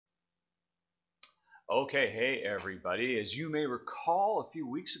Okay, hey everybody. As you may recall, a few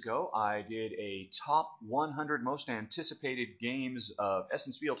weeks ago, I did a top 100 most anticipated games of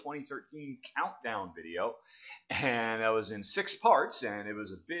Essen 2013 countdown video, and that was in 6 parts, and it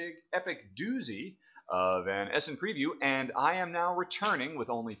was a big, epic doozy of an Essen preview, and I am now returning with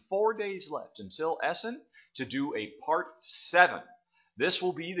only 4 days left until Essen to do a part 7. This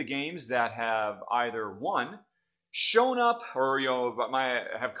will be the games that have either one shown up or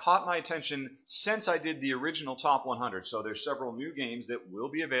have caught my attention since I did the original top 100. So there's several new games that will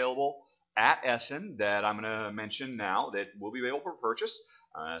be available at Essen that I'm going to mention now that will be available for purchase.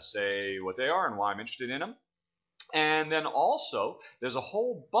 Say what they are and why I'm interested in them. And then also, there's a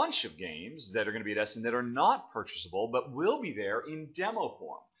whole bunch of games that are going to be at Essen that are not purchasable but will be there in demo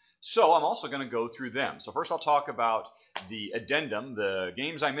form. So I'm also going to go through them. So first I'll talk about the addendum, the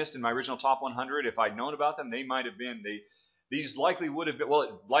games I missed in my original top 100. If I'd known about them, they might have been, these likely would have been, well,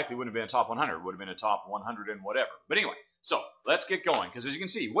 it likely wouldn't have been a top 100. It would have been a top 100 and whatever. But anyway, so let's get going, because as you can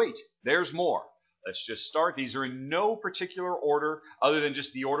see, wait, there's more. Let's just start. These are in no particular order other than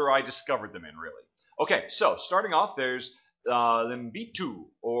just the order I discovered them in, really. Okay, so starting off, there's Limbitu,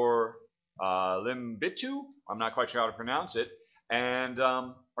 or Limbitu. I'm not quite sure how to pronounce it. And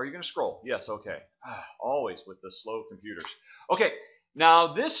are you going to scroll? Yes, okay. Always with the slow computers. Okay,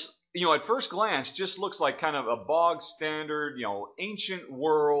 now this, at first glance, just looks like kind of a bog standard, ancient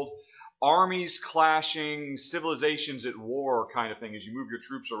world, armies clashing, civilizations at war kind of thing as you move your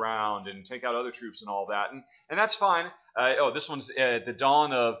troops around and take out other troops and all that. And that's fine. This one's at the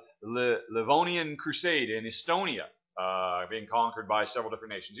dawn of Livonian Crusade in Estonia. Being conquered by several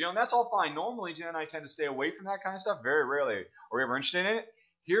different nations. And that's all fine. Normally, Jen and I tend to stay away from that kind of stuff. Very rarely are we ever interested in it.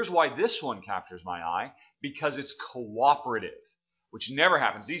 Here's why this one captures my eye. Because it's cooperative, which never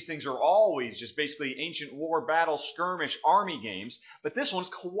happens. These things are always just basically ancient war, battle, skirmish, army games. But this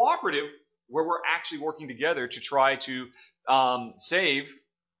one's cooperative, where we're actually working together to try to save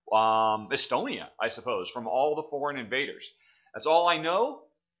Estonia, I suppose, from all the foreign invaders. That's all I know.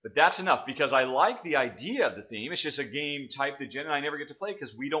 But that's enough, because I like the idea of the theme. It's just a game type that Jen and I never get to play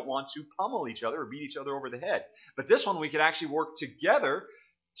because we don't want to pummel each other or beat each other over the head. But this one we could actually work together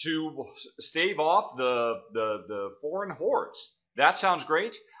to stave off the foreign hordes. That sounds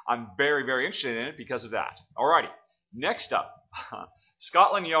great. I'm very, very interested in it because of that. Alrighty, next up,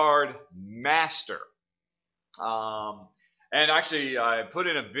 Scotland Yard Master. And actually, I put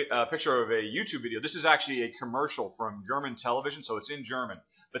in a picture of a YouTube video. This is actually a commercial from German television, so it's in German.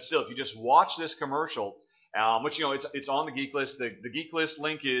 But still, if you just watch this commercial, which, it's on the Geeklist. The Geeklist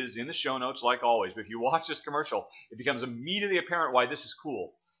link is in the show notes, like always. But if you watch this commercial, it becomes immediately apparent why this is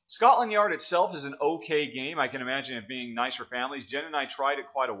cool. Scotland Yard itself is an okay game. I can imagine it being nice for families. Jen and I tried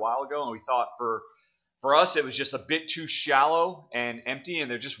it quite a while ago, and we thought for us, it was just a bit too shallow and empty, and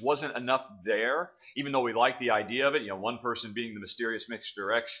there just wasn't enough there, even though we liked the idea of it. One person being the mysterious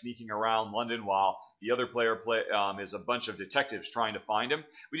Mr. X sneaking around London while the other player is a bunch of detectives trying to find him.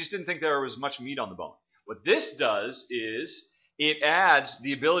 We just didn't think there was much meat on the bone. What this does is it adds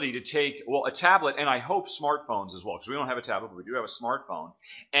the ability to take, a tablet, and I hope smartphones as well, because we don't have a tablet, but we do have a smartphone,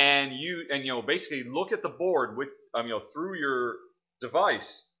 and basically look at the board with, through your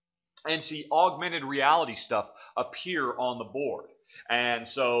device, and see augmented reality stuff appear on the board. And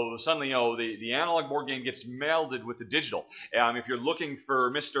so suddenly, the analog board game gets melded with the digital. If you're looking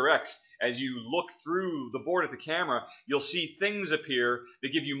for Mr. X, as you look through the board at the camera, you'll see things appear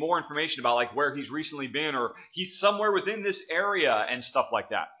that give you more information about like where he's recently been, or he's somewhere within this area and stuff like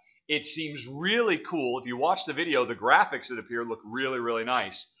that. It seems really cool. If you watch the video, the graphics that appear look really, really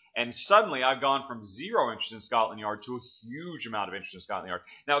nice. And suddenly I've gone from zero interest in Scotland Yard to a huge amount of interest in Scotland Yard.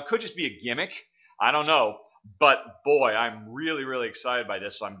 Now, it could just be a gimmick. I don't know. But, boy, I'm really, really excited by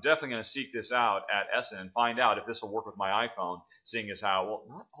this. So I'm definitely going to seek this out at Essen and find out if this will work with my iPhone, seeing as how,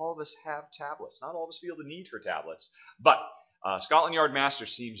 not all of us have tablets. Not all of us feel the need for tablets. But Scotland Yard Master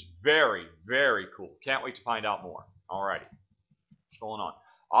seems very, very cool. Can't wait to find out more. Alrighty. What's going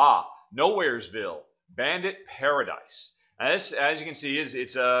on? Nowheresville. Bandit Paradise. Now this, as you can see,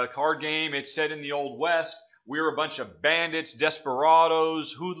 it's a card game. It's set in the Old West. We're a bunch of bandits,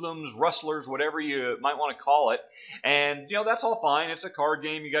 desperados, hoodlums, rustlers, whatever you might want to call it. And, that's all fine. It's a card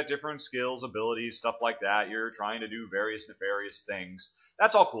game. You got different skills, abilities, stuff like that. You're trying to do various nefarious things.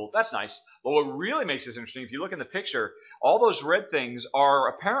 That's all cool. That's nice. But what really makes this interesting, if you look in the picture, all those red things are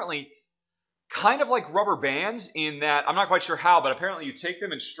apparently kind of like rubber bands in that, I'm not quite sure how, but apparently you take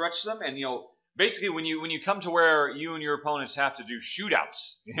them and stretch them and, basically when you come to where you and your opponents have to do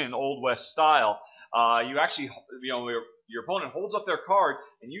shootouts in Old West style, you actually, your opponent holds up their card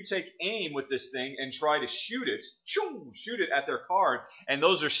and you take aim with this thing and try to shoot it at their card, and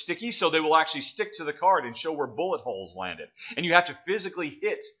those are sticky, so they will actually stick to the card and show where bullet holes landed, and you have to physically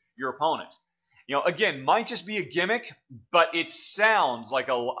hit your opponent. Again, might just be a gimmick, but it sounds like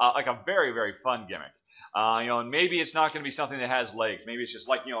a very, very fun gimmick. And maybe it's not going to be something that has legs. Maybe it's just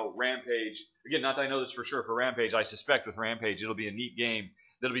like, Rampage. Again, not that I know this for sure for Rampage. I suspect with Rampage it'll be a neat game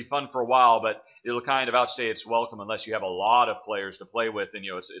that'll be fun for a while, but it'll kind of outstay its welcome unless you have a lot of players to play with, and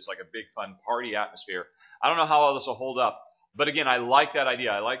it's like a big fun party atmosphere. I don't know how all this will hold up, but again, I like that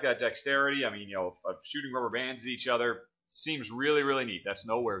idea. I like that dexterity. I mean, of shooting rubber bands at each other seems really, really neat. That's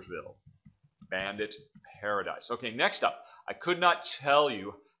Nowheresville. Bandit Paradise. Okay, next up. I could not tell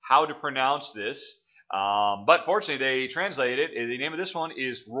you how to pronounce this, but fortunately they translated it. The name of this one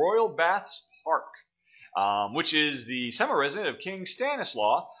is Royal Baths Park, which is the summer residence of King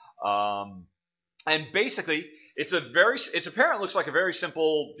Stanislaw. And basically, it apparently looks like a very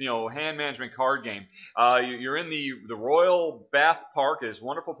simple, hand management card game. You're in the Royal Bath Park, this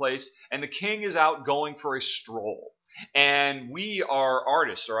wonderful place, and the king is out going for a stroll. And we are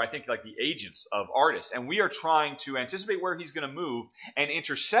artists, or I think like the agents of artists, and we are trying to anticipate where he's going to move and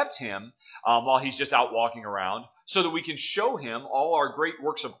intercept him while he's just out walking around, so that we can show him all our great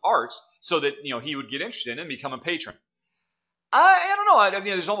works of art, so that he would get interested and become a patron. I don't know. I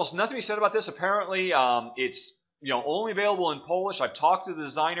mean, there's almost nothing to be said about this. Apparently, it's only available in Polish. I've talked to the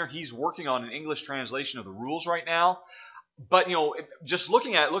designer. He's working on an English translation of the rules right now. But, just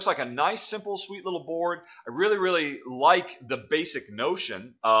looking at it, looks like a nice, simple, sweet little board. I really, really like the basic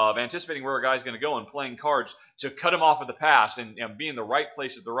notion of anticipating where a guy's going to go and playing cards to cut him off at the pass and be in the right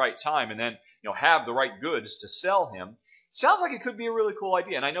place at the right time, and then, have the right goods to sell him. Sounds like it could be a really cool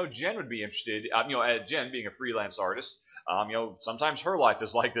idea, and I know Jen would be interested. Jen being a freelance artist, sometimes her life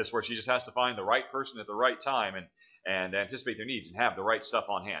is like this, where she just has to find the right person at the right time and anticipate their needs and have the right stuff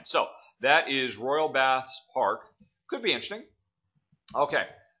on hand. So that is Royal Baths Park. Could be interesting. Okay.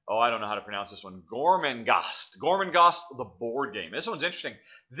 Oh, I don't know how to pronounce this one. Gormenghast. Gormenghast, the board game. This one's interesting.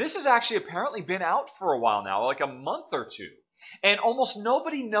 This has actually apparently been out for a while now, like a month or two. And almost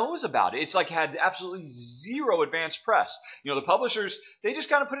nobody knows about it. It's like had absolutely zero advance press. The publishers, they just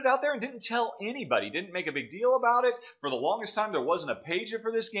kind of put it out there and didn't tell anybody, didn't make a big deal about it. For the longest time, there wasn't a page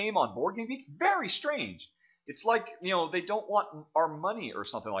for this game on Board Game Geek. Very strange. It's like, they don't want our money or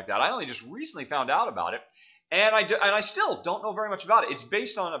something like that. I only just recently found out about it. And I still don't know very much about it. It's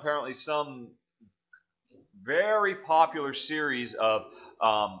based on apparently some very popular series of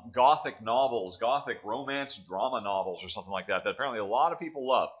Gothic novels, Gothic romance drama novels, or something like that apparently a lot of people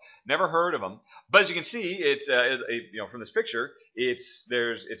love. Never heard of them, but as you can see, it's from this picture, it's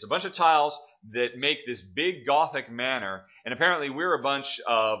a bunch of tiles that make this big Gothic manor, and apparently we're a bunch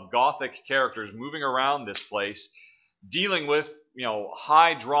of Gothic characters moving around this place, dealing with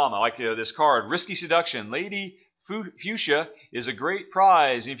high drama, like this card, Risky Seduction. Lady Fuchsia is a great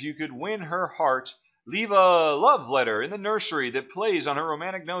prize. If you could win her heart, leave a love letter in the nursery that plays on her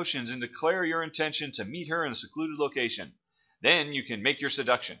romantic notions and declare your intention to meet her in a secluded location. Then you can make your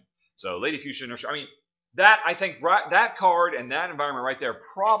seduction. So Lady Fuchsia nursery. I mean, I think that card and that environment right there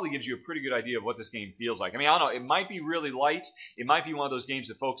probably gives you a pretty good idea of what this game feels like. I mean, I don't know. It might be really light. It might be one of those games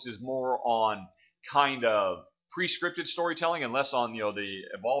that focuses more on kind of pre-scripted storytelling and less on the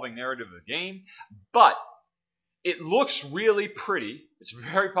evolving narrative of the game, but it looks really pretty. It's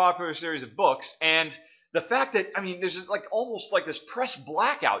a very popular series of books, and the fact that there's like almost like this press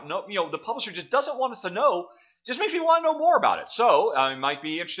blackout. No, the publisher just doesn't want us to know. Just makes me want to know more about it. So it might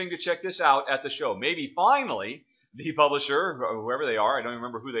be interesting to check this out at the show. Maybe finally the publisher, whoever they are, I don't even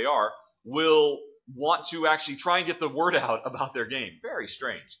remember who they are, will want to actually try and get the word out about their game. Very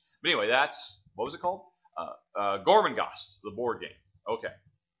strange. But anyway, what was it called? Gormenghast, the board game. Okay.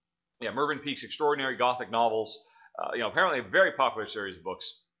 Yeah, Mervyn Peake's extraordinary Gothic novels. Apparently a very popular series of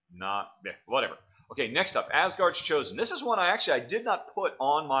books. Whatever. Okay, next up, Asgard's Chosen. This is one I did not put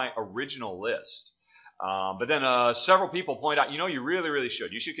on my original list. But then several people point out, you really, really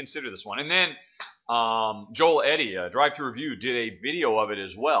should. You should consider this one. And then Joel Eddy, Drive Thru Review, did a video of it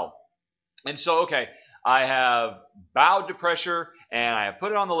as well. And so, okay, I have bowed to pressure, and I have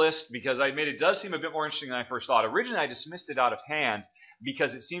put it on the list because it does seem a bit more interesting than I first thought. Originally, I dismissed it out of hand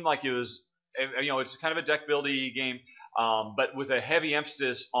because it seemed like it was, it's kind of a deck building game, but with a heavy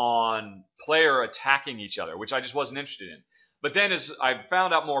emphasis on player attacking each other, which I just wasn't interested in. But then as I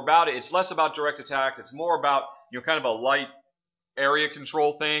found out more about it, it's less about direct attack. It's more about, kind of a light area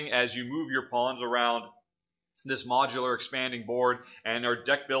control thing as you move your pawns around this modular expanding board and our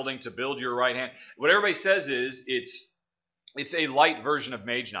deck building to build your right hand. What everybody says is it's a light version of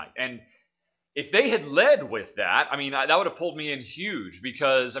Mage Knight. And if they had led with that, I mean, that would have pulled me in huge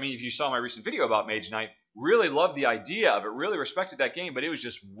because, I mean, if you saw my recent video about Mage Knight, really loved the idea of it, really respected that game, but it was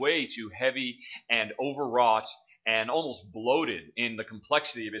just way too heavy and overwrought and almost bloated in the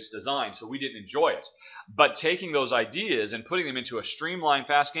complexity of its design, so we didn't enjoy it. But taking those ideas and putting them into a streamlined,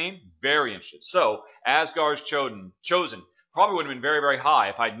 fast game, very interested. So, Asgard's Chosen probably would have been very, very high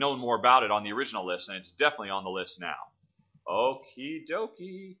if I'd known more about it on the original list, and it's definitely on the list now. Okie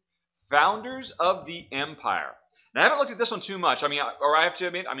dokie. Founders of the Empire. Now, I haven't looked at this one too much. I mean, or I have to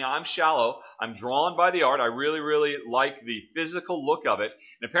admit, I mean, I'm shallow. I'm drawn by the art. I really, really like the physical look of it.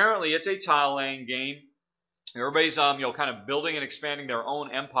 And apparently, it's a tile-laying game. Everybody's, kind of building and expanding their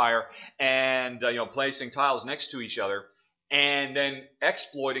own empire, and placing tiles next to each other, and then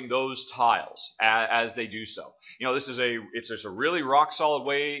exploiting those tiles as they do so. It's just a really rock solid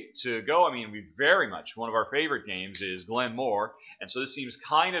way to go. I mean, we very much, one of our favorite games is Glenmore, and so this seems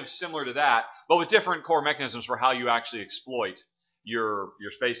kind of similar to that, but with different core mechanisms for how you actually exploit your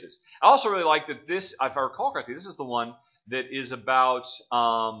spaces. I also really like that this, if I recall correctly, this is the one that is about,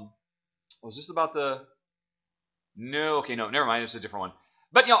 was this about the... No, okay, no, never mind. It's a different one.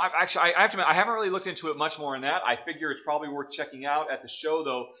 But I have to admit, I haven't really looked into it much more than that. I figure it's probably worth checking out at the show,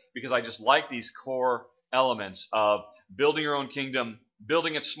 though, because I just like these core elements of building your own kingdom,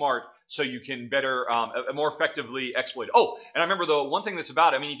 building it smart, so you can better, more effectively exploit it. Oh, and I remember the one thing that's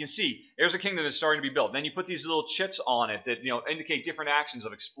about it. I mean, you can see there's a kingdom that's starting to be built. Then you put these little chits on it that indicate different actions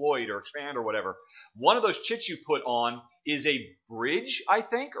of exploit or expand or whatever. One of those chits you put on is a bridge, I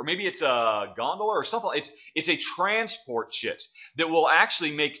think, or maybe it's a gondola or something. It's a transport chit that will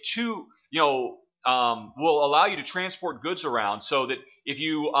actually make two, will allow you to transport goods around, so that if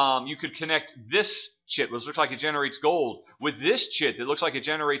you could connect this chit, which looks like it generates gold, with this chit that looks like it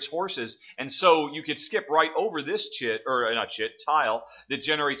generates horses, and so you could skip right over this chit, or not chit, tile, that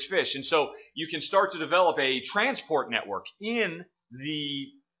generates fish, and so you can start to develop a transport network in the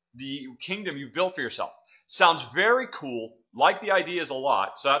kingdom you've built for yourself. Sounds very cool, like the ideas a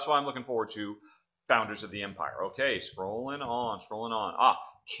lot, so that's why I'm looking forward to Founders of the Empire. Okay, scrolling on.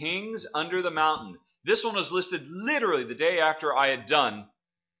 Kings Under the Mountain. This one was listed literally the day after I had done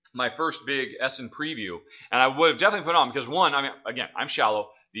my first big Essen preview, and I would have definitely put it on because, one, I mean, again, I'm shallow.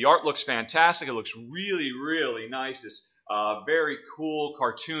 The art looks fantastic. It looks really, really nice. It's very cool,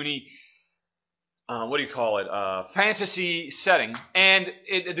 cartoony, fantasy setting. And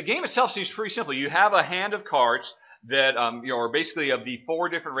the game itself seems pretty simple. You have a hand of cards that are basically of the 4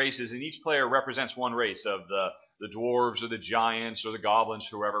 different races, and each player represents one race of the dwarves or the giants or the goblins,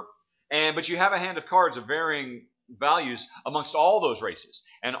 whoever. But you have a hand of cards of varying values amongst all those races.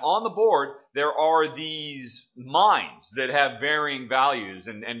 And on the board, there are these mines that have varying values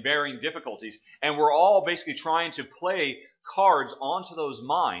and varying difficulties, and we're all basically trying to play cards onto those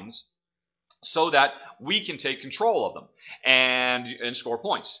mines so that we can take control of them and score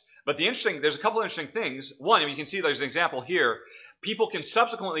points. But there's a couple of interesting things. One, you can see there's an example here. People can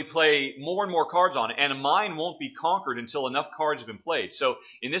subsequently play more and more cards on it, and a mine won't be conquered until enough cards have been played. So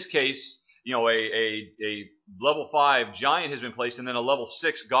in this case, a level 5 giant has been placed, and then a level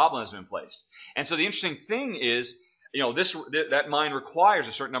 6 goblin has been placed. And so the interesting thing is, that mine requires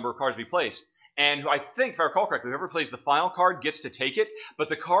a certain number of cards to be placed. And I think, if I recall correctly, whoever plays the final card gets to take it, but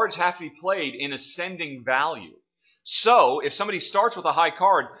the cards have to be played in ascending value. So, if somebody starts with a high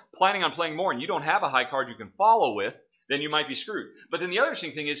card, planning on playing more, and you don't have a high card you can follow with, then you might be screwed. But then the other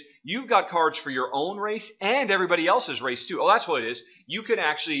interesting thing is, you've got cards for your own race and everybody else's race too. Oh, that's what it is. You can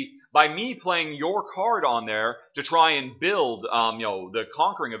actually, by me playing your card on there to try and build, the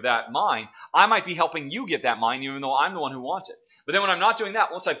conquering of that mine, I might be helping you get that mine, even though I'm the one who wants it. But then when I'm not doing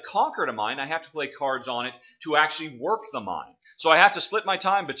that, once I've conquered a mine, I have to play cards on it to actually work the mine. So I have to split my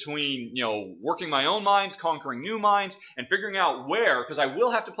time between, working my own mines, conquering new mines, and figuring out where, because I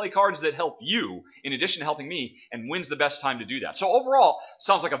will have to play cards that help you, in addition to helping me, and when's the best time to do that. So overall,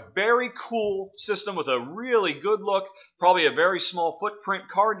 sounds like a very cool system with a really good look, probably a very small footprint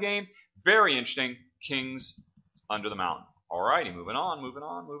card game. Very interesting. Kings Under the Mountain. Alrighty, moving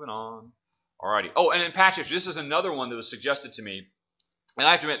on. Alrighty. Oh, and in Patch, this is another one that was suggested to me. And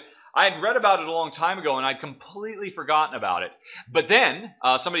I have to admit, I had read about it a long time ago, and I'd completely forgotten about it. But then,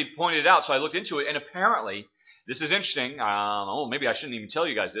 somebody pointed it out, so I looked into it, and apparently, this is interesting. Maybe I shouldn't even tell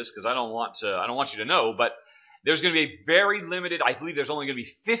you guys this, because I don't want you to know, but there's going to be a very limited, I believe there's only going to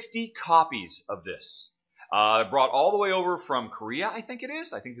be 50 copies of this. Brought all the way over from Korea, I think it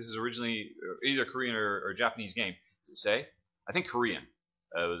is. I think this is originally either Korean or Japanese game. Does it say? I think Korean.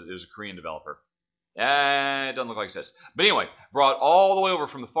 It was a Korean developer. It doesn't look like it says. But anyway, brought all the way over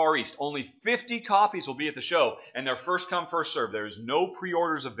from the Far East. Only 50 copies will be at the show, and they're first come, first served. There is no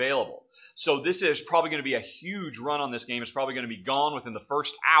pre-orders available. So this is probably going to be a huge run on this game. It's probably going to be gone within the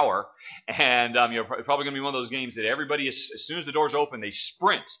first hour, and probably going to be one of those games that everybody, as soon as the doors open, they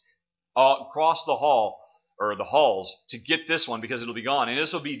sprint across the hall, or the halls, to get this one because it'll be gone. And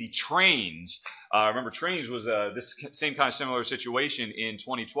this will be the Trains. Remember, Trains was this same kind of similar situation in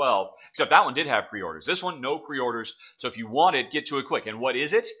 2012, except that one did have pre-orders. This one, no pre-orders. So if you want it, get to it quick. And what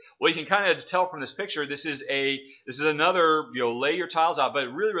is it? Well, you can kind of tell from this picture. This is another, lay your tiles out,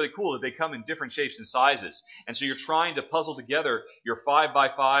 but really, really cool that they come in different shapes and sizes. And so you're trying to puzzle together your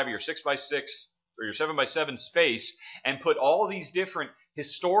 5x5 or your 6x6 or your 7x7 space and put all these different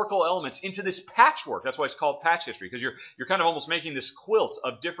historical elements into this patchwork. That's why it's called patch history, because you're kind of almost making this quilt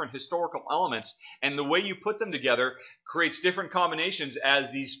of different historical elements, and the way you put them together creates different combinations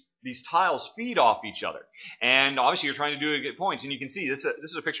as these tiles feed off each other. And obviously you're trying to do it at points, and you can see this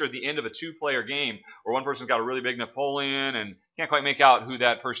is a picture at the end of a two-player game where one person's got a really big Napoleon and can't quite make out who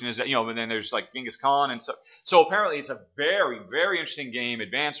that person is, and then there's like Genghis Khan and stuff. So apparently it's a very, very interesting game.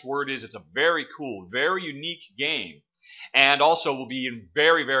 Advanced word is it's a very cool, very unique game, and also will be in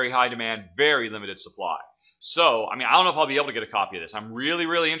very, very high demand, very limited supply. So, I don't know if I'll be able to get a copy of this. I'm really,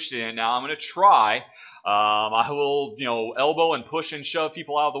 really interested in it now. I'm going to try. I will, elbow and push and shove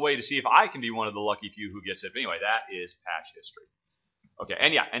people out of the way to see if I can be one of the lucky few who gets it. But anyway, that is patch history. Okay,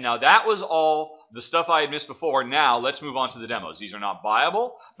 and now that was all the stuff I had missed before. Now let's move on to the demos. These are not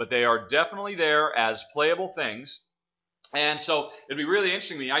buyable, but they are definitely there as playable things. And so it'd be really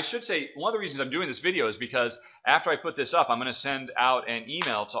interesting to me. I should say one of the reasons I'm doing this video is because after I put this up, I'm going to send out an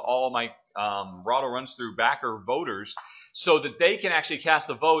email to all my Rahdo Runs Through backer voters so that they can actually cast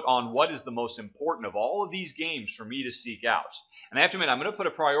a vote on what is the most important of all of these games for me to seek out. And I have to admit, I'm going to put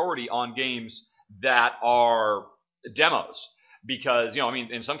a priority on games that are demos. Because,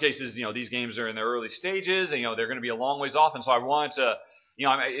 in some cases, these games are in their early stages, and, they're going to be a long ways off. And so I want to,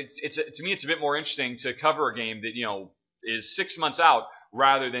 to me, it's a bit more interesting to cover a game that, is 6 months out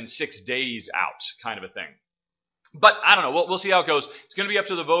rather than 6 days out kind of a thing. But I don't know. We'll see how it goes. It's going to be up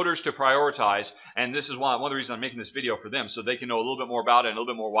to the voters to prioritize, and this is one of the reasons I'm making this video for them, so they can know a little bit more about it and a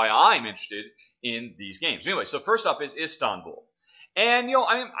little bit more why I'm interested in these games. Anyway, so first up is Istanbul. And,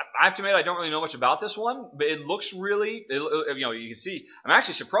 I have to admit, I don't really know much about this one, but it looks really, you can see, I'm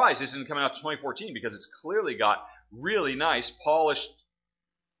actually surprised this isn't coming out to 2014 because it's clearly got really nice, polished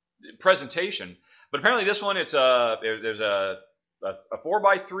presentation. But apparently this one, there's a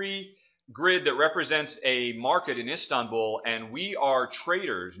 4x3 grid that represents a market in Istanbul, and we are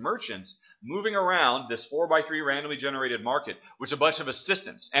traders, merchants, moving around this 4x3 randomly generated market with a bunch of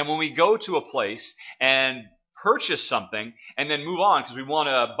assistants. And when we go to a place and purchase something and then move on because we want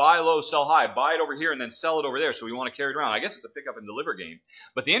to buy low, sell high, buy it over here and then sell it over there, so we want to carry it around. I guess it's a pick up and deliver game.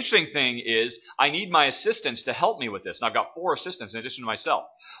 But the interesting thing is I need my assistants to help me with this. And I've got 4 assistants in addition to myself.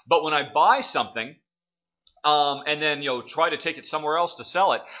 But when I buy something, and then try to take it somewhere else to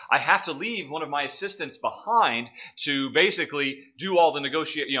sell it, I have to leave one of my assistants behind to basically do all the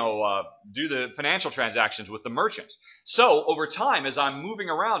do the financial transactions with the merchant. So over time, as I'm moving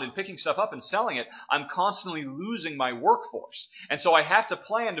around and picking stuff up and selling it, I'm constantly losing my workforce. And so I have to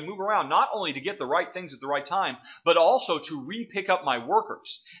plan to move around not only to get the right things at the right time, but also to re-pick up my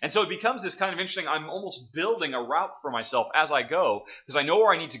workers. And so it becomes this kind of interesting, I'm almost building a route for myself as I go, because I know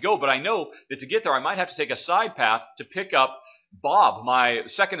where I need to go, but I know that to get there I might have to take a side path to pick up Bob, my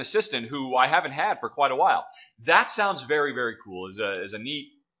second assistant, who I haven't had for quite a while. That sounds very, very cool as a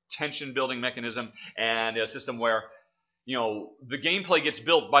neat tension building mechanism and a system where the gameplay gets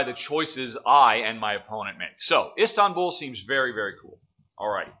built by the choices I and my opponent make. So Istanbul seems very, very cool.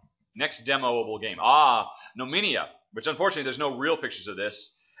 Alrighty, next demoable game. Nominia, which unfortunately there's no real pictures of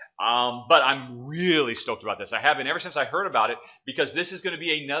this. But I'm really stoked about this. I have been ever since I heard about it, because this is going to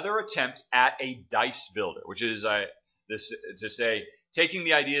be another attempt at a dice builder, which is taking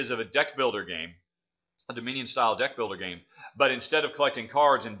the ideas of a deck builder game, a Dominion-style deck builder game, but instead of collecting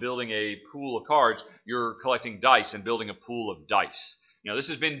cards and building a pool of cards, you're collecting dice and building a pool of dice. This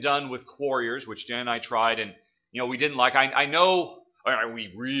has been done with Warriors, which Jen and I tried, and we didn't like. I know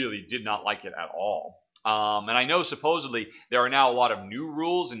we really did not like it at all. And I know supposedly there are now a lot of new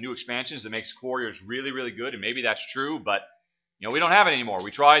rules and new expansions that makes Warriors really, really good, and maybe that's true, but we don't have it anymore.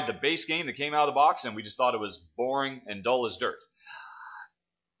 We tried the base game that came out of the box, and we just thought it was boring and dull as dirt.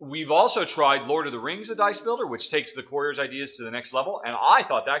 We've also tried Lord of the Rings, a dice builder, which takes the Warriors ideas to the next level, and I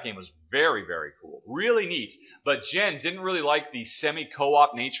thought that game was very, very cool. Really neat. But Jen didn't really like the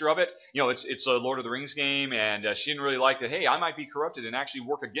semi-co-op nature of it. You know, it's a Lord of the Rings game, and she didn't really like that, hey, I might be corrupted and actually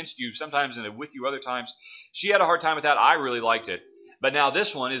work against you sometimes and with you other times. She had a hard time with that. I really liked it. But now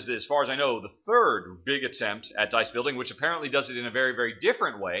this one is, as far as I know, the third big attempt at dice building, which apparently does it in a very, very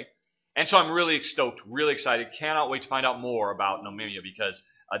different way. And so I'm really stoked, really excited, cannot wait to find out more about Nomimia, because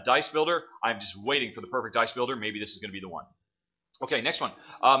a dice builder, I'm just waiting for the perfect dice builder. Maybe this is going to be the one. Okay, next one.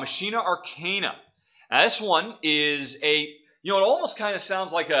 Machina Arcana. Now this one is it almost kind of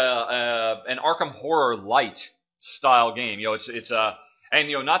sounds like an Arkham Horror Light style game.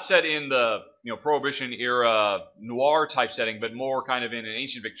 And not set in the Prohibition era noir type setting, but more kind of in an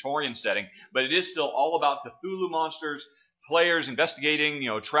ancient Victorian setting. But it is still all about Cthulhu monsters, players investigating,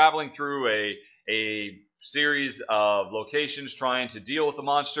 traveling through a series of locations, trying to deal with the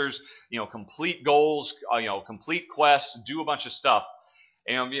monsters, complete goals, complete quests, do a bunch of stuff.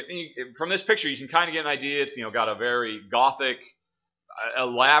 And from this picture, you can kind of get an idea. It's got a very gothic,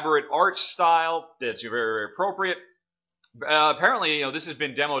 elaborate art style that's very, very appropriate. Apparently, this has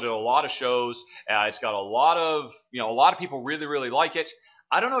been demoed at a lot of shows. It's got a lot of people really, really like it.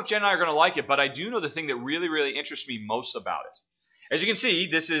 I don't know if Jen and I are going to like it, but I do know the thing that really, really interests me most about it. As you can see,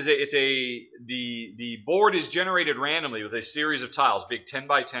 the board is generated randomly with a series of tiles, big 10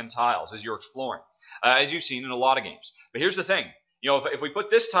 by 10 tiles as you're exploring, as you've seen in a lot of games. But here's the thing. If we put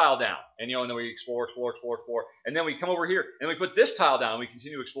this tile down, and then we explore, and then we come over here, and we put this tile down, and we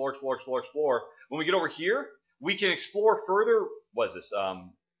continue to explore. When we get over here, we can explore further. What is this?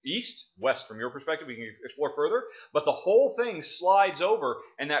 East, west from your perspective, we can explore further, but the whole thing slides over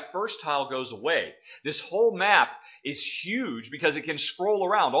and that first tile goes away. This whole map is huge because it can scroll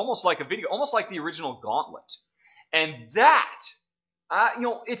around almost like a video, almost like the original Gauntlet. And that,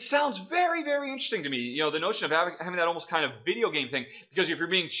 it sounds very, very interesting to me, the notion of having that almost kind of video game thing, because if you're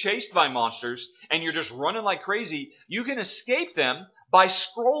being chased by monsters and you're just running like crazy, you can escape them by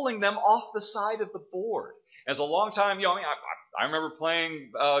scrolling them off the side of the board. As a long time, I remember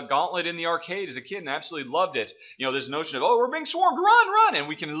playing Gauntlet in the arcade as a kid and absolutely loved it. This notion of, we're being swarmed, run! And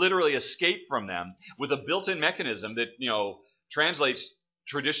we can literally escape from them with a built-in mechanism that, translates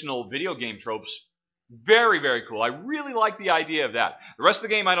traditional video game tropes. Very, very cool. I really like the idea of that. The rest of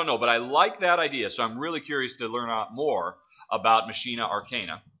the game, I don't know, but I like that idea, so I'm really curious to learn out more about Machina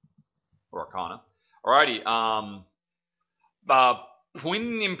Arcana. Or Arcana. Alrighty,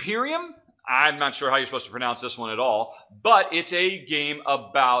 Puin Imperium? I'm not sure how you're supposed to pronounce this one at all, but it's a game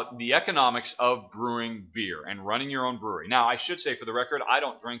about the economics of brewing beer and running your own brewery. Now, I should say for the record, I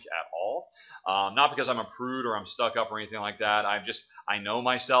don't drink at all. Not because I'm a prude or I'm stuck up or anything like that. I know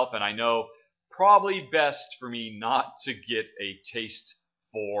myself, and I know probably best for me not to get a taste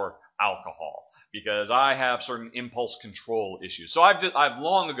for alcohol because I have certain impulse control issues. So I've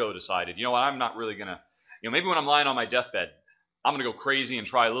long ago decided, I'm not really going to, maybe when I'm lying on my deathbed, I'm going to go crazy and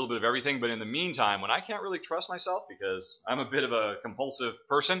try a little bit of everything, but in the meantime, when I can't really trust myself because I'm a bit of a compulsive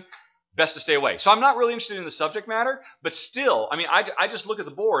person, best to stay away. So I'm not really interested in the subject matter, but still, I just look at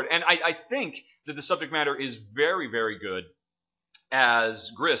the board, and I think that the subject matter is very, very good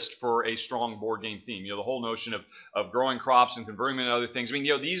as grist for a strong board game theme. The whole notion of growing crops and converting them into other things.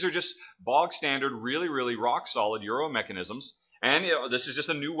 These are just bog standard, really, really rock solid Euro mechanisms. And this is just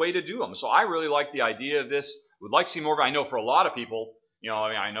a new way to do them. So I really like the idea of this. Would like to see more of it. I know for a lot of people,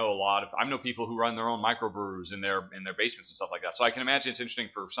 I know people who run their own microbrews in their basements and stuff like that. So I can imagine it's interesting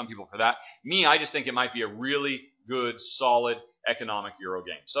for some people for that. Me, I just think it might be a really good, solid economic Euro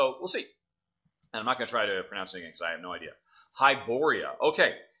game. So we'll see. And I'm not going to try to pronounce it again because I have no idea. Hyboria.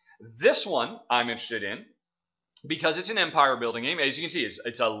 Okay, this one I'm interested in because it's an empire building game. As you can see,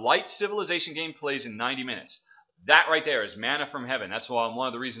 it's a light civilization game, plays in 90 minutes. That right there is manna from heaven. That's why one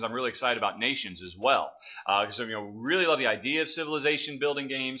of the reasons I'm really excited about Nations as well. Because really love the idea of civilization building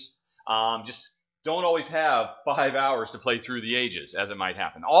games. Just don't always have 5 hours to play through the ages, as it might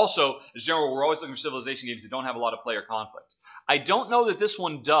happen. Also, as general, we're always looking for civilization games that don't have a lot of player conflict. I don't know that this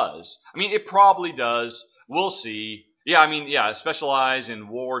one does. It probably does. We'll see. Specialize in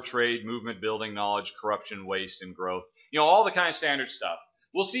war, trade, movement, building, knowledge, corruption, waste, and growth. All the kind of standard stuff.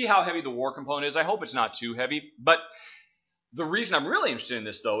 We'll see how heavy the war component is. I hope it's not too heavy. But the reason I'm really interested in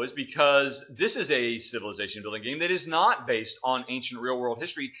this, though, is because this is a civilization building game that is not based on ancient real-world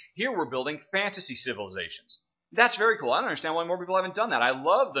history. Here we're building fantasy civilizations. That's very cool. I don't understand why more people haven't done that. I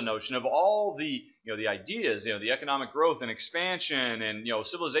love the notion of all the ideas, the economic growth and expansion and,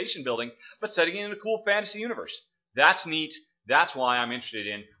 civilization building, but setting it in a cool fantasy universe. That's neat. That's why I'm interested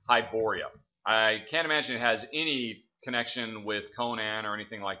in Hyboria. I can't imagine it has any connection with Conan or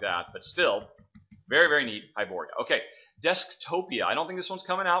anything like that, but still, very, very neat. Hyboria. Okay, Desktopia. I don't think this one's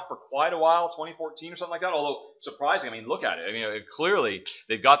coming out for quite a while, 2014 or something like that, although surprising. I mean, look at it. I mean, clearly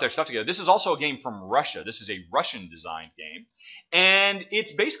they've got their stuff together. This is also a game from Russia. This is a Russian-designed game, and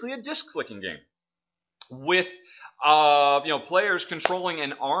it's basically a disc-clicking game with players controlling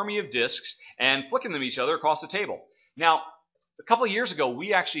an army of discs and flicking them at each other across the table. Now, a couple of years ago,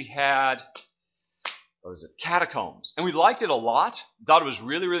 we actually had Catacombs, and we liked it a lot. Thought it was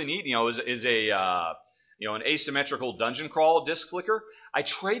really, really neat. It is an asymmetrical dungeon crawl disc clicker. I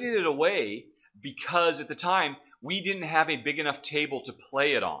traded it away because at the time we didn't have a big enough table to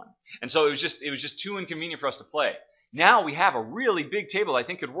play it on, and so it was just too inconvenient for us to play. Now we have a really big table I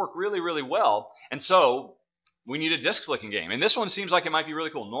think could work really, really well, and so we need a disc clicking game. And this one seems like it might be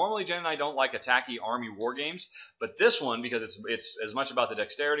really cool. Normally, Jen and I don't like attacky army war games, but this one, because it's as much about the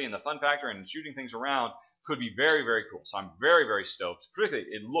dexterity and the fun factor and shooting things around, could be very, very cool. So I'm very, very stoked. Particularly,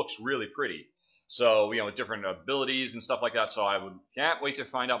 it looks really pretty. So, with different abilities and stuff like that. So can't wait to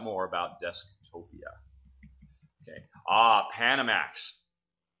find out more about Desktopia. Okay. Panamax.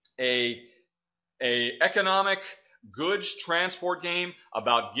 A economic goods transport game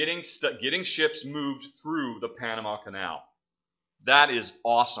about getting ships moved through the Panama Canal. That is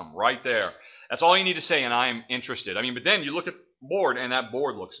awesome right there. That's all you need to say, and I am interested. I mean, but then you look at the board, and that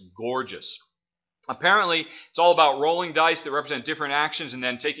board looks gorgeous. Apparently, it's all about rolling dice that represent different actions and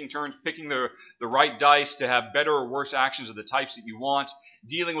then taking turns picking the right dice to have better or worse actions of the types that you want,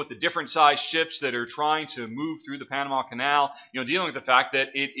 dealing with the different size ships that are trying to move through the Panama Canal, dealing with the fact that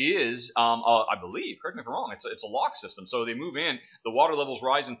it is, I believe, correct me if I'm wrong, it's a lock system. So they move in, the water levels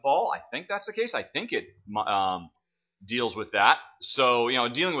rise and fall. I think that's the case. I think it deals with that. So,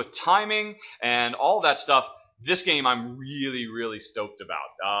 dealing with timing and all that stuff. This game I'm really, really stoked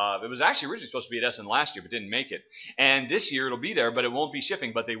about. It was actually originally supposed to be at Essen last year, but didn't make it. And this year it'll be there, but it won't be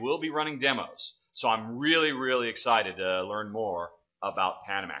shipping, but they will be running demos. So I'm really, really excited to learn more about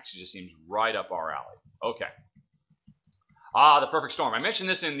Panamax. It just seems right up our alley. Okay. The Perfect Storm. I mentioned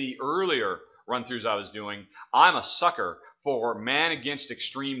this in the earlier run-throughs I was doing. I'm a sucker for man against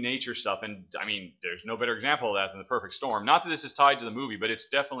extreme nature stuff, and I mean, there's no better example of that than the Perfect Storm. Not that this is tied to the movie, but it's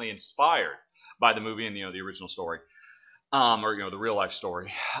definitely inspired by the movie and the original story, or the real life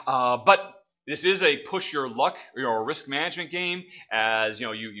story. But this is a push your luck or risk management game. As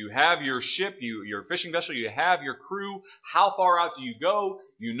you have your ship, your fishing vessel, you have your crew. How far out do you go?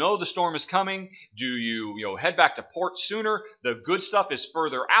 The storm is coming. Do you head back to port sooner? The good stuff is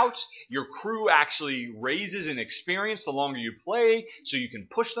further out. Your crew actually raises in experience the longer you play, so you can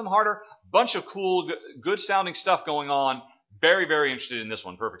push them harder. Bunch of cool, good sounding stuff going on. Very, very interested in this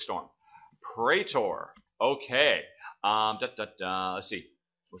one, Perfect Storm. Praetor. Okay. Let's see.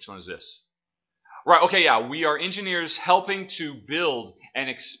 Which one is this? Right, okay, yeah. We are engineers helping to build and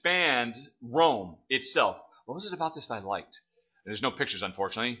expand Rome itself. What was it about this that I liked? There's no pictures,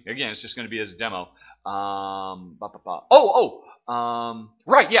 unfortunately. Again, it's just going to be as a demo.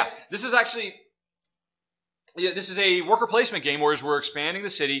 Right, yeah. This is actually... Yeah, this is a worker placement game, whereas we're expanding the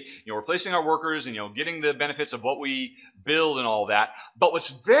city, we're placing our workers and, getting the benefits of what we build and all that. But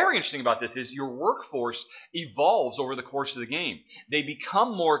what's very interesting about this is your workforce evolves over the course of the game. They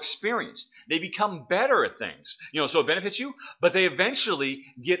become more experienced. They become better at things. So it benefits you, but they eventually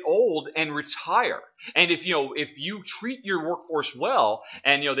get old and retire. And if you treat your workforce well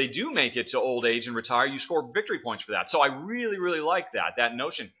and, they do make it to old age and retire, you score victory points for that. So I really, really like that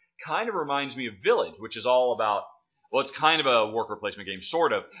notion. Kind of reminds me of Village, which is all about, well, it's kind of a worker placement game,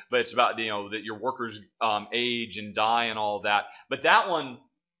 sort of, but it's about, that your workers age and die and all that. But that one,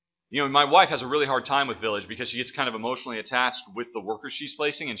 my wife has a really hard time with Village because she gets kind of emotionally attached with the workers she's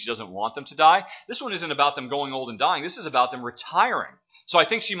placing and she doesn't want them to die. This one isn't about them going old and dying. This is about them retiring. So I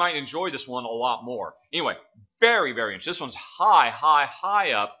think she might enjoy this one a lot more. Anyway, very, very interesting. This one's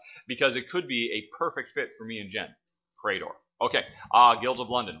high up because it could be a perfect fit for me and Jen. Praetor. Okay, Guilds of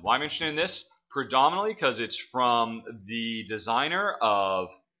London. Why I'm interested in this? Predominantly because it's from the designer of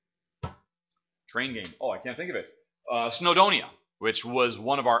train game. Oh, I can't think of it. Snowdonia, which was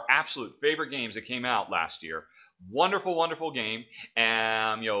one of our absolute favorite games that came out last year. Wonderful, wonderful game.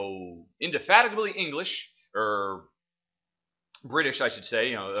 And, indefatigably English, or British, I should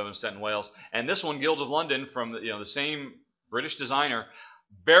say. That was set in Wales. And this one, Guilds of London, from the same British designer.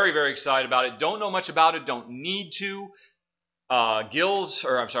 Very, very excited about it. Don't know much about it. Don't need to.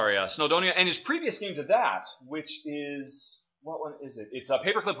 Snowdonia, and his previous game to that, which is, what one is it? It's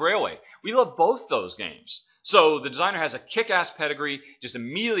Paperclip Railway. We love both those games. So the designer has a kick-ass pedigree, just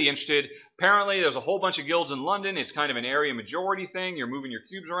immediately interested. Apparently there's a whole bunch of guilds in London. It's kind of an area majority thing. You're moving your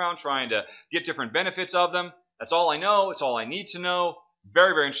cubes around, trying to get different benefits of them. That's all I know. It's all I need to know.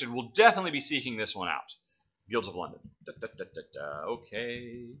 Very, very interested. We'll definitely be seeking this one out. Guilds of London.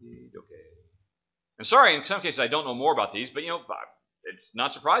 Okay. I'm sorry, in some cases I don't know more about these, but it's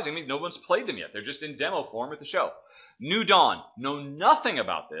not surprising me. No one's played them yet. They're just in demo form at the show. New Dawn. Know nothing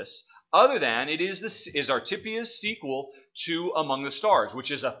about this other than it is Artipia's sequel to Among the Stars,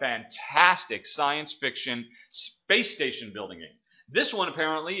 which is a fantastic science fiction space station building game. This one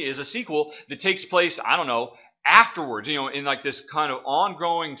apparently is a sequel that takes place, I don't know, afterwards, in like this kind of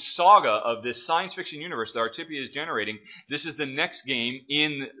ongoing saga of this science fiction universe that Artipia is generating. This is the next game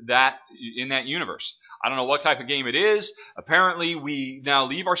in that universe. I don't know what type of game it is. Apparently, we now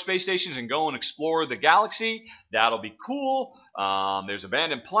leave our space stations and go and explore the galaxy. That'll be cool. There's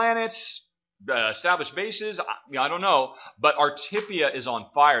abandoned planets, established bases. I don't know, but Artipia is on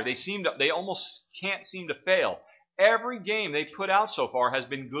fire. They almost can't seem to fail. Every game they put out so far has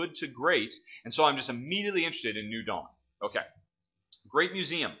been good to great, and so I'm just immediately interested in New Dawn. Okay. Great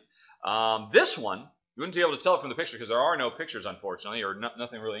museum. This one, you wouldn't be able to tell it from the picture because there are no pictures, unfortunately, or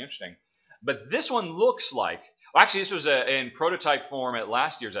nothing really interesting. But this one looks like, well, actually this was in prototype form at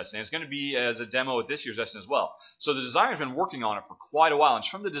last year's Essen. It's going to be as a demo at this year's Essen as well. So the designer's been working on it for quite a while. And it's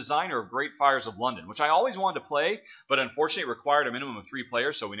from the designer of Great Fires of London, which I always wanted to play, but unfortunately it required a minimum of 3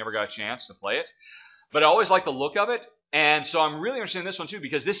 players, so we never got a chance to play it. But I always like the look of it, and so I'm really interested in this one too,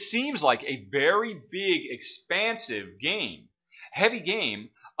 because this seems like a very big, expansive game, heavy game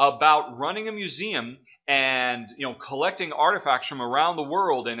about running a museum and collecting artifacts from around the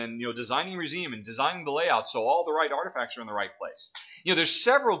world, and then designing a museum and designing the layout so all the right artifacts are in the right place. There's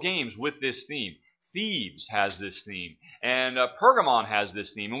several games with this theme. Thebes has this theme, and Pergamon has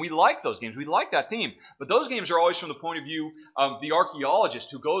this theme, and we like those games. We like that theme, but those games are always from the point of view of the archaeologist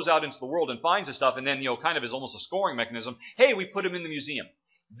who goes out into the world and finds this stuff, and then kind of is almost a scoring mechanism. Hey, we put him in the museum.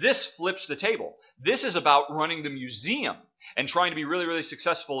 This flips the table. This is about running the museum and trying to be really, really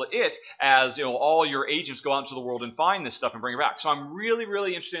successful at it as all your agents go out into the world and find this stuff and bring it back. So I'm really, really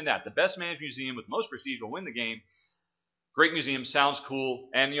interested in that. The best managed museum with most prestige will win the game. Great museum, sounds cool,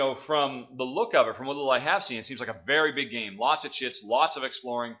 and from the look of it, from what little I have seen, it seems like a very big game. Lots of chits, lots of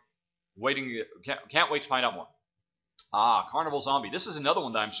exploring. Can't wait to find out more. Carnival Zombie. This is another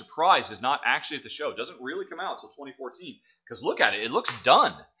one that I'm surprised is not actually at the show. It doesn't really come out until 2014, because look at it. It looks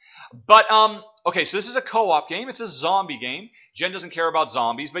done. But, okay, so this is a co-op game. It's a zombie game. Jen doesn't care about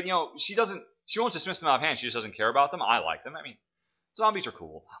zombies, but, she won't dismiss them out of hand. She just doesn't care about them. I like them. I mean, zombies are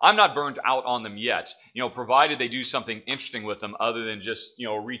cool. I'm not burned out on them yet, provided they do something interesting with them other than just,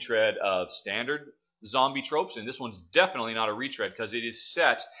 a retread of standard zombie tropes. And this one's definitely not a retread because it is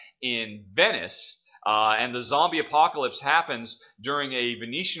set in Venice, and the zombie apocalypse happens during a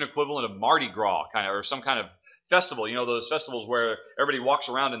Venetian equivalent of Mardi Gras, or some kind of festival. Those festivals where everybody walks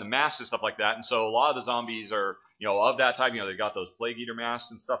around in the masks and stuff like that. And so a lot of the zombies are, of that type. They've got those plague eater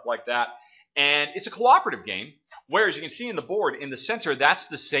masks and stuff like that. And it's a cooperative game, where, as you can see in the board, in the center, that's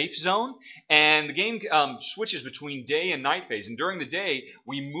the safe zone, and the game switches between day and night phase. And during the day,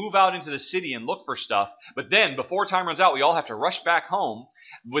 we move out into the city and look for stuff, but then, before time runs out, we all have to rush back home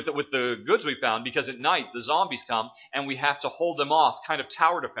with the goods we found, because at night, the zombies come, and we have to hold them off, kind of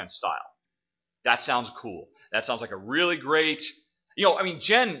tower defense style. That sounds cool. That sounds like a really great...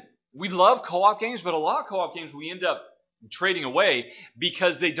 Jen, we love co-op games, but a lot of co-op games we end up trading away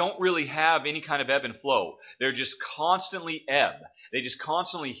because they don't really have any kind of ebb and flow. They're just constantly ebb. They just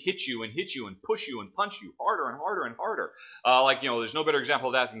constantly hit you and push you and punch you harder and harder and harder. There's no better example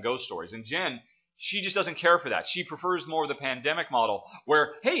of that than Ghost Stories. And Jen, she just doesn't care for that. She prefers more the pandemic model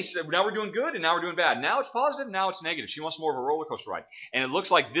where, hey, so now we're doing good and now we're doing bad. Now it's positive, now it's negative. She wants more of a roller coaster ride. And it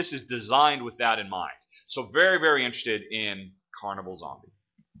looks like this is designed with that in mind. So very, very interested in Carnival Zombie.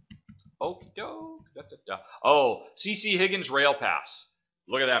 Okie doke. Oh, C.C. Higgins Rail Pass.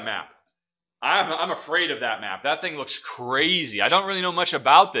 Look at that map. I'm afraid of that map. That thing looks crazy. I don't really know much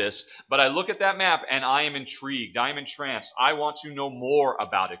about this, but I look at that map and I am intrigued. I am entranced. I want to know more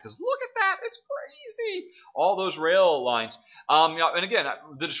about it because look at that. It's crazy. All those rail lines. And again,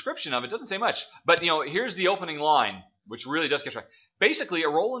 the description of it doesn't say much, but here's the opening line, which really does get right. Basically, a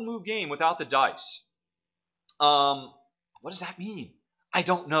roll and move game without the dice. What does that mean? I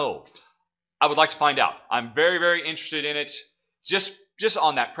don't know. I would like to find out. I'm very, very interested in it. Just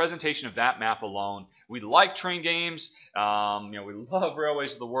on that presentation of that map alone. We like train games. We love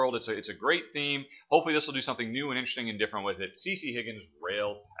Railways of the World. It's a great theme. Hopefully this will do something new and interesting and different with it. C.C. Higgins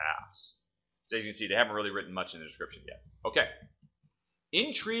Rail Pass. So as you can see, they haven't really written much in the description yet. Okay.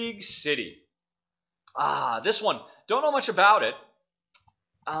 Intrigue City. This one. Don't know much about it.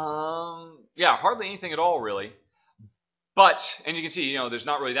 Hardly anything at all, really. But, and you can see, there's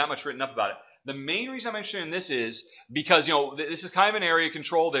not really that much written up about it. The main reason I'm interested in this is because, this is kind of an area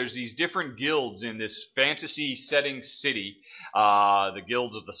control. There's these different guilds in this fantasy setting city. The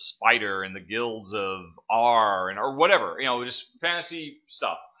guilds of the spider and the guilds of R or whatever, just fantasy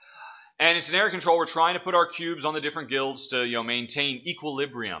stuff. And it's an area control. We're trying to put our cubes on the different guilds to maintain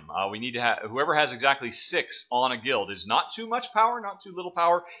equilibrium. We need to have whoever has exactly 6 on a guild is not too much power, not too little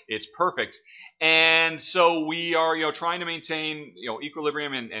power. It's perfect. And so we are trying to maintain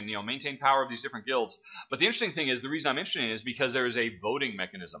equilibrium and maintain power of these different guilds. But the interesting thing is, the reason I'm interested in it is because there is a voting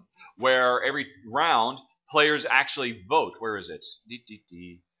mechanism where every round players actually vote. Where is it?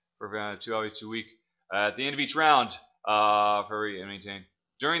 For 2 hours, 2 week. At the end of each round, maintain.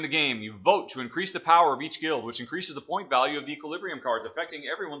 During the game, you vote to increase the power of each guild, which increases the point value of the equilibrium cards, affecting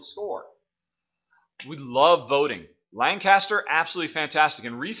everyone's score. We love voting. Lancaster, absolutely fantastic.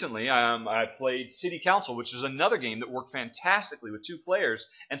 And recently, I played City Council, which is another game that worked fantastically with 2 players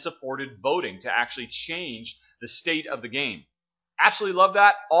and supported voting to actually change the state of the game. Absolutely love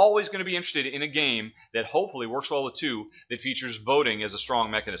that. Always going to be interested in a game that hopefully works well with 2 that features voting as a strong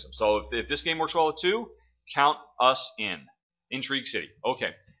mechanism. So if this game works well with 2, count us in. Intrigue City.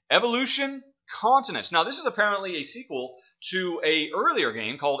 Okay. Evolution Continents. Now, this is apparently a sequel to a earlier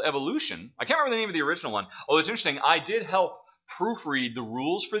game called Evolution. I can't remember the name of the original one. Oh, it's interesting. I did help proofread the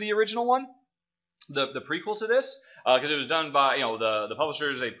rules for the original one, the prequel to this, because it was done by the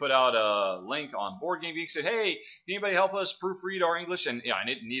publishers. They put out a link on Board Game Geek, said, "Hey, can anybody help us proofread our English?" And and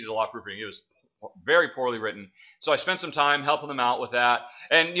it needed a lot of proofreading. It was very poorly written. So I spent some time helping them out with that.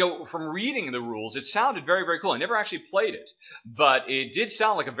 And, from reading the rules, it sounded very, very cool. I never actually played it, but it did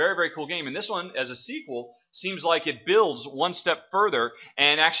sound like a very, very cool game. And this one, as a sequel, seems like it builds one step further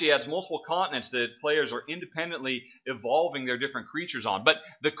and actually adds multiple continents that players are independently evolving their different creatures on. But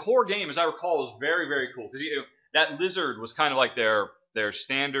the core game, as I recall, was very, very cool because that lizard was kind of like their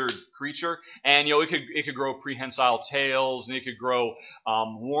standard creature, and it could grow prehensile tails, and it could grow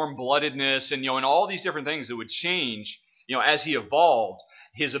warm-bloodedness, and and all these different things that would change as he evolved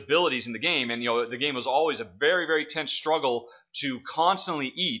his abilities in the game. And the game was always a very, very tense struggle to constantly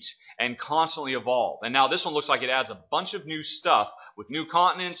eat and constantly evolve. And now this one looks like it adds a bunch of new stuff with new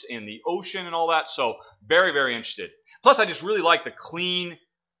continents in the ocean and all that. So very, very interested. Plus, I just really like the clean,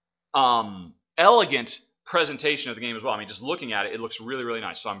 elegant presentation of the game as well. I mean, just looking at it, it looks really, really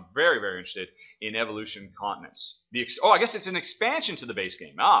nice. So I'm very, very interested in Evolution Continents. I guess it's an expansion to the base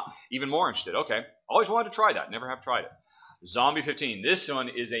game. Even more interested. Okay. Always wanted to try that. Never have tried it. Zombie 15. This one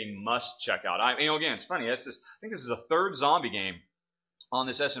is a must check out. Again, it's funny. I think this is the 3rd zombie game on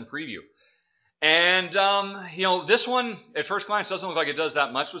this Essen preview. And, this one, at first glance, doesn't look like it does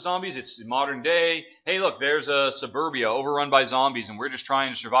that much with zombies. It's modern day. Hey, look, there's a suburbia overrun by zombies, and we're just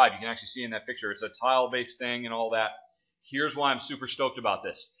trying to survive. You can actually see in that picture. It's a tile-based thing and all that. Here's why I'm super stoked about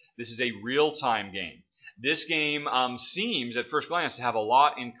this. This is a real-time game. This game seems, at first glance, to have a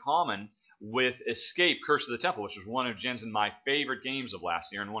lot in common with Escape, Curse of the Temple, which was one of Jen's and my favorite games of last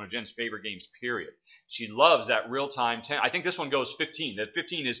year and one of Jen's favorite games, period. She loves that real-time. I think this one goes 15. That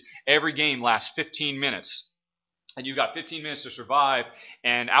 15 is every game lasts 15 minutes. And you've got 15 minutes to survive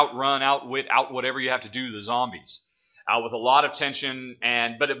and outrun, outwit, out whatever you have to do the zombies. With a lot of tension,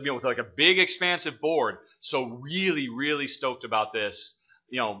 but with like a big expansive board. So really, really stoked about this.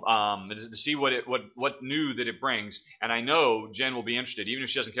 To see what new that it brings. And I know Jen will be interested, even if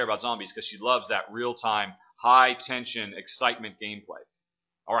she doesn't care about zombies, because she loves that real-time, high-tension, excitement gameplay.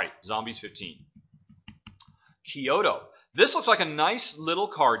 All right, Zombies 15. Kyoto. This looks like a nice little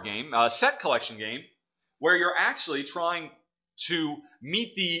card game, set collection game, where you're actually trying to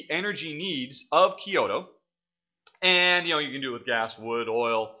meet the energy needs of Kyoto. And, you can do it with gas, wood,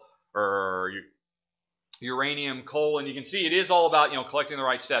 oil, or uranium, coal, and you can see it is all about collecting the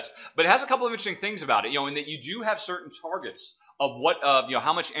right sets. But it has a couple of interesting things about it, in that you do have certain targets of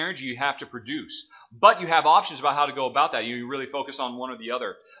how much energy you have to produce. But you have options about how to go about that. You really focus on one or the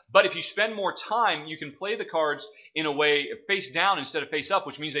other. But if you spend more time, you can play the cards in a way face down instead of face up,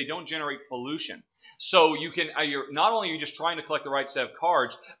 which means they don't generate pollution. So you can, not only are you just trying to collect the right set of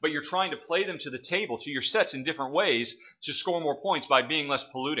cards, but you're trying to play them to the table, to your sets in different ways to score more points by being less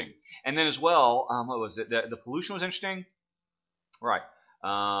polluting. And then as well, what was it? The pollution was interesting. Right.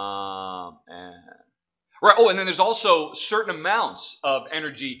 Right. Oh, and then there's also certain amounts of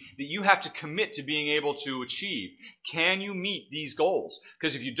energy that you have to commit to being able to achieve. Can you meet these goals?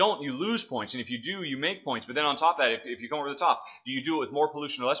 Because if you don't, you lose points. And if you do, you make points. But then on top of that, if you come over the top, do you do it with more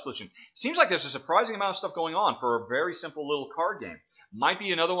pollution or less pollution? Seems like there's a surprising amount of stuff going on for a very simple little card game. Might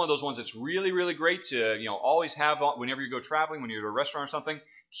be another one of those ones that's really, really great to always have whenever you go traveling, when you're at a restaurant or something.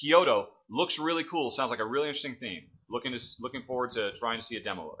 Kyoto looks really cool. Sounds like a really interesting theme. Looking forward to trying to see a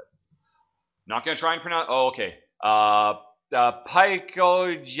demo of it. Not going to try and pronounce. Oh, okay.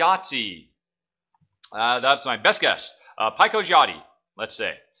 Paikojati. That's my best guess. Paikojati, let's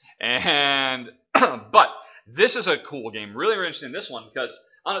say. And but this is a cool game. Really, really interested in this one because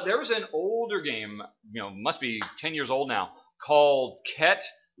there was an older game, must be 10 years old now, called Ket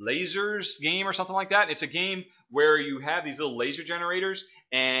Lasers game or something like that. It's a game where you have these little laser generators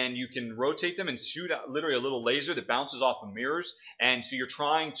and you can rotate them and shoot out literally a little laser that bounces off of mirrors, and so you're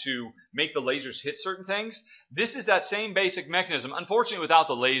trying to make the lasers hit certain things. This is that same basic mechanism, unfortunately without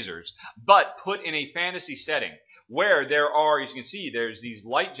the lasers, but put in a fantasy setting where there are, as you can see, there's these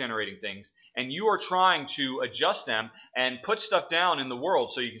light generating things, and you are trying to adjust them and put stuff down in the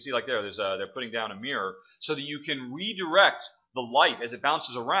world. So you can see, like there's they're putting down a mirror so that you can redirect the light as it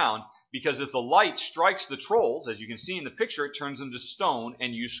bounces around, because if the light strikes the trolls, as you can see in the picture, it turns them to stone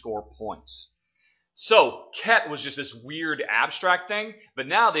and you score points. So Ket was just this weird abstract thing, but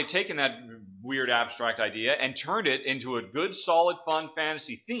now they've taken that weird abstract idea and turned it into a good, solid, fun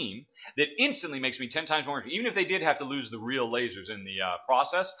fantasy theme that instantly makes me 10 times more interested. Even if they did have to lose the real lasers in the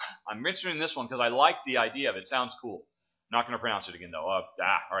process, I'm interested in this one because I like the idea of it. It sounds cool. Not going to pronounce it again, though. All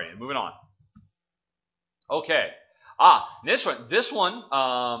right, moving on. Okay. This one,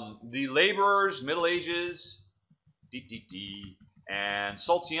 the Laborers, Middle Ages, and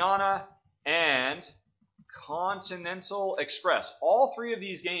Sultana, and Continental Express. All three of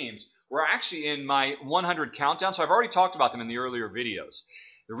these games were actually in my 100 countdown, so I've already talked about them in the earlier videos.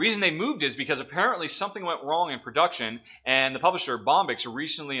 The reason they moved is because apparently something went wrong in production, and the publisher, Bombix,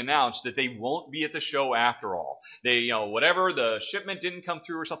 recently announced that they won't be at the show after all. They, whatever, the shipment didn't come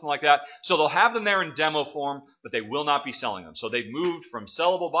through or something like that, so they'll have them there in demo form, but they will not be selling them. So they've moved from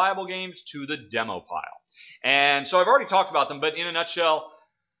sellable, viable games to the demo pile. And so I've already talked about them, but in a nutshell,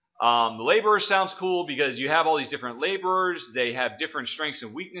 the Laborers sounds cool because you have all these different laborers. They have different strengths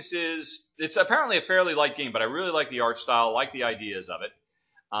and weaknesses. It's apparently a fairly light game, but I really like the art style, like the ideas of it.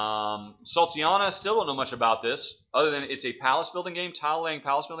 Sultana, still don't know much about this, other than it's a palace building game, tile-laying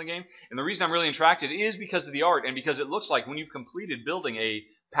palace building game. And the reason I'm really attracted is because of the art, and because it looks like when you've completed building a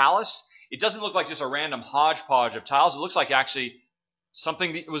palace, it doesn't look like just a random hodgepodge of tiles. It looks like actually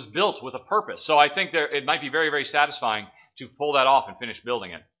something that was built with a purpose. So I think it might be very, very satisfying to pull that off and finish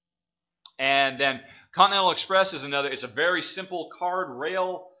building it. And then Continental Express is another. It's a very simple card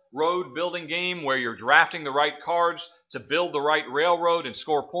railroad building game where you're drafting the right cards to build the right railroad and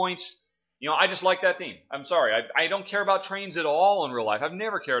score points. I just like that theme. I'm sorry. I don't care about trains at all in real life. I've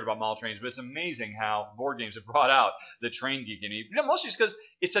never cared about model trains, but it's amazing how board games have brought out the train geek in me. Mostly just because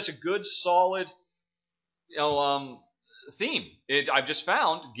it's such a good, solid, theme. I've just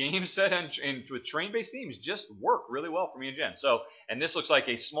found games set and with train-based themes just work really well for me and Jen. So, and this looks like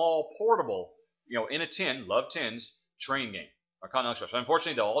a small, portable, in a tin, love tins, train game. Or Continental Express.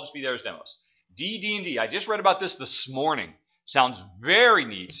 Unfortunately, they'll all just be there as demos. D&D. I just read about this morning. Sounds very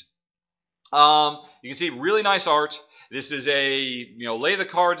neat. You can see really nice art. This is lay the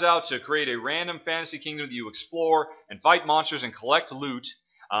cards out to create a random fantasy kingdom that you explore and fight monsters and collect loot.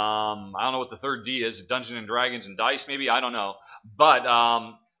 I don't know what the third D is. Dungeons and Dragons and dice, maybe. I don't know. But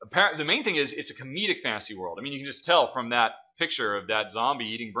apparently, the main thing is it's a comedic fantasy world. I mean, you can just tell from that picture of that zombie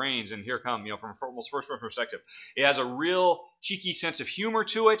eating brains, and here come, from almost first-person perspective. It has a real cheeky sense of humor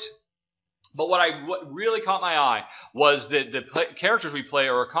to it. But what really caught my eye was that the characters we play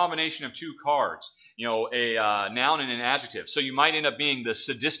are a combination of two cards, a noun and an adjective. So you might end up being the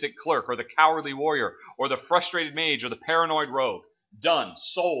sadistic clerk, or the cowardly warrior, or the frustrated mage, or the paranoid rogue. Done.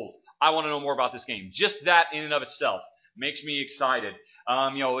 Sold. I want to know more about this game. Just that in and of itself makes me excited.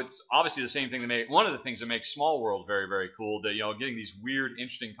 It's obviously the same thing one of the things that makes Small World very, very cool, that, getting these weird,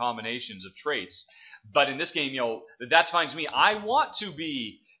 interesting combinations of traits. But in this game, that's fine to me. I want to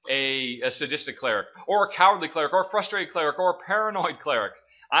be a sadistic cleric, or a cowardly cleric, or a frustrated cleric, or a paranoid cleric.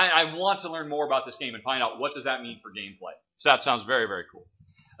 I want to learn more about this game and find out what does that mean for gameplay. So that sounds very, very cool.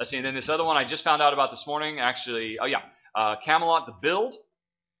 Let's see, and then this other one I just found out about this morning, actually, Camelot the Build.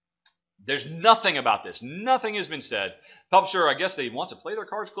 There's nothing about this. Nothing has been said. Publisher, I guess they want to play their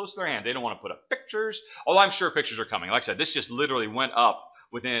cards close to their hand. They don't want to put up pictures. Although I'm sure pictures are coming. Like I said, this just literally went up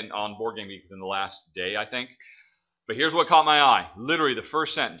on Board Game Geek within the last day, I think. But here's what caught my eye. Literally the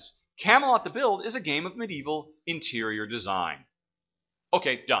first sentence. Camelot the Build is a game of medieval interior design.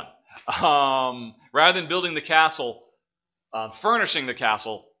 Okay, done. Rather than building the castle, furnishing the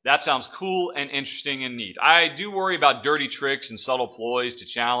castle, that sounds cool and interesting and neat. I do worry about dirty tricks and subtle ploys to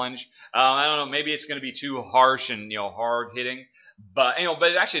challenge. I don't know, maybe it's going to be too harsh and hard hitting, but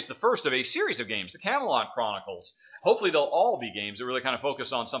actually it's the first of a series of games, the Camelot Chronicles. Hopefully they'll all be games that really kind of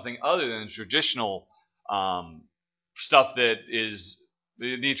focus on something other than traditional stuff that is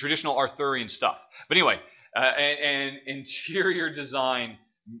the traditional Arthurian stuff. But anyway, an interior design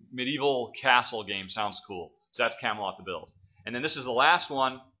medieval castle game sounds cool. So that's Camelot the Build. And then this is the last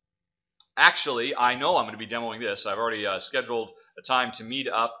one. Actually, I know I'm going to be demoing this. I've already scheduled a time to meet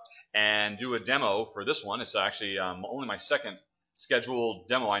up and do a demo for this one. It's actually only my second scheduled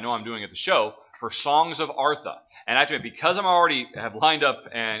demo I know I'm doing at the show for Songs of Artha. And I have to admit, because I'm already have lined up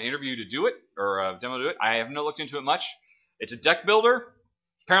an interview to do it, or a demo to do it, I have not looked into it much. It's a deck builder.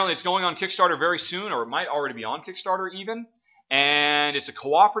 Apparently it's going on Kickstarter very soon, or it might already be on Kickstarter even. And it's a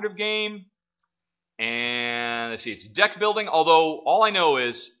cooperative game. And let's see, it's deck building, although all I know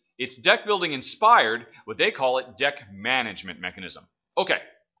is it's deck building inspired, what they call it, deck management mechanism. Okay,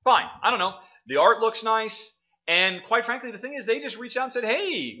 fine. I don't know. The art looks nice. And quite frankly, the thing is, they just reached out and said,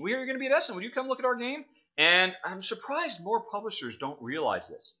 hey, we're going to be at Essen. Would you come look at our game? And I'm surprised more publishers don't realize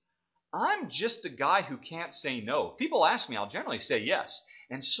this. I'm just a guy who can't say no. People ask me, I'll generally say yes.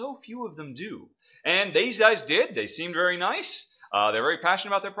 And so few of them do. And these guys did. They seemed very nice. They're very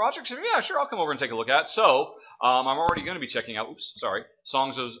passionate about their project. So, yeah, sure, I'll come over and take a look at it. So I'm already going to be checking out,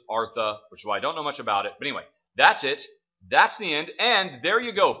 Songs of Artha, which I don't know much about it. But anyway, that's it. That's the end. And there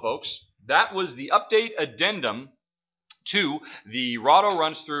you go, folks. That was the update addendum to the Rahdo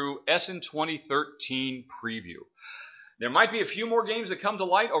Runs Through Essen 2013 preview. There might be a few more games that come to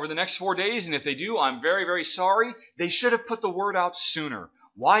light over the next 4 days, and if they do, I'm very, very sorry. They should have put the word out sooner.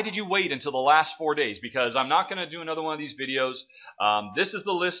 Why did you wait until the last 4 days? Because I'm not going to do another one of these videos. This is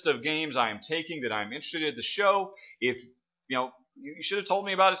the list of games I am taking that I'm interested in at the show. If, you should have told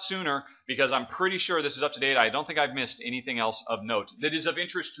me about it sooner, because I'm pretty sure this is up to date. I don't think I've missed anything else of note that is of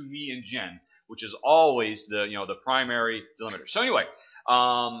interest to me and Jen, which is always the primary delimiter. So anyway,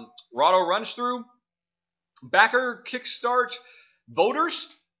 Rahdo Runs Through. Backer, Kickstart, voters,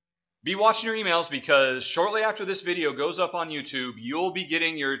 be watching your emails, because shortly after this video goes up on YouTube, you'll be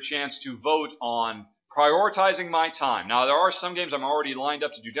getting your chance to vote on prioritizing my time. Now, there are some games I'm already lined up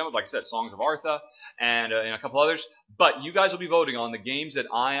to do demos, like I said, Songs of Artha and a couple others, but you guys will be voting on the games that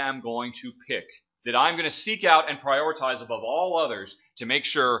I am going to pick, that I'm going to seek out and prioritize above all others to make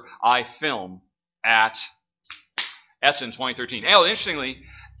sure I film at Essen 2013. And interestingly,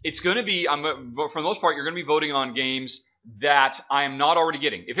 it's going to be, for the most part, you're going to be voting on games that I am not already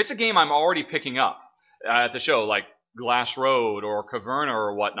getting. If it's a game I'm already picking up at the show, like Glass Road or Caverna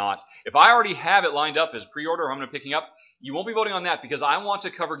or whatnot, if I already have it lined up as pre-order or I'm going to be picking up, you won't be voting on that, because I want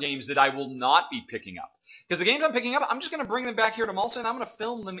to cover games that I will not be picking up. Because the games I'm picking up, I'm just going to bring them back here to Malta and I'm going to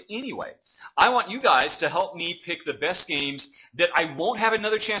film them anyway. I want you guys to help me pick the best games that I won't have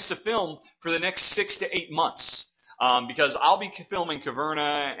another chance to film for the next 6 to 8 months. Because I'll be filming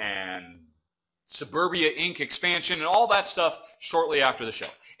Caverna and Suburbia Inc. expansion and all that stuff shortly after the show.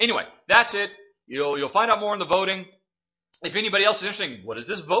 Anyway, that's it. You'll find out more in the voting. If anybody else is interested, what is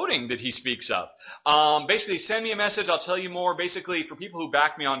this voting that he speaks of? Basically, send me a message. I'll tell you more. Basically, for people who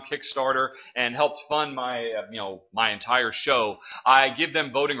back me on Kickstarter and helped fund my, my entire show, I give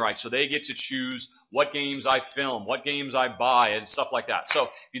them voting rights, so they get to choose what games I film, what games I buy, and stuff like that. So, if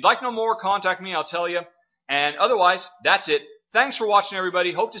you'd like to know more, contact me. I'll tell you. And otherwise, that's it. Thanks for watching,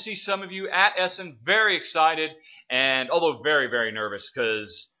 everybody. Hope to see some of you at Essen. Very excited, and although very, very nervous,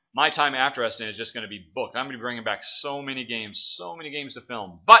 because my time after Essen is just going to be booked. I'm going to be bringing back so many games to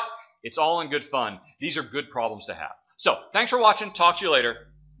film. But it's all in good fun. These are good problems to have. So, thanks for watching. Talk to you later.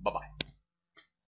 Bye-bye.